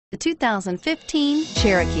The 2015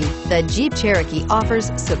 Cherokee. The Jeep Cherokee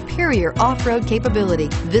offers superior off-road capability.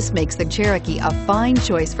 This makes the Cherokee a fine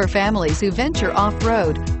choice for families who venture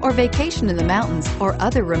off-road or vacation in the mountains or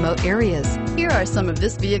other remote areas. Here are some of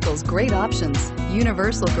this vehicle's great options: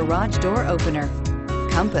 universal garage door opener,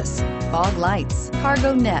 compass, fog lights,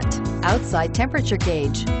 cargo net, outside temperature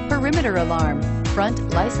gauge, perimeter alarm, front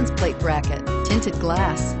license plate bracket, tinted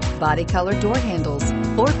glass, body color door handles,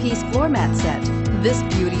 4-piece floor mat set. This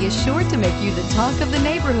beauty is sure to make you the talk of the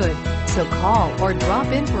neighborhood. So call or drop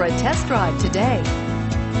in for a test drive today.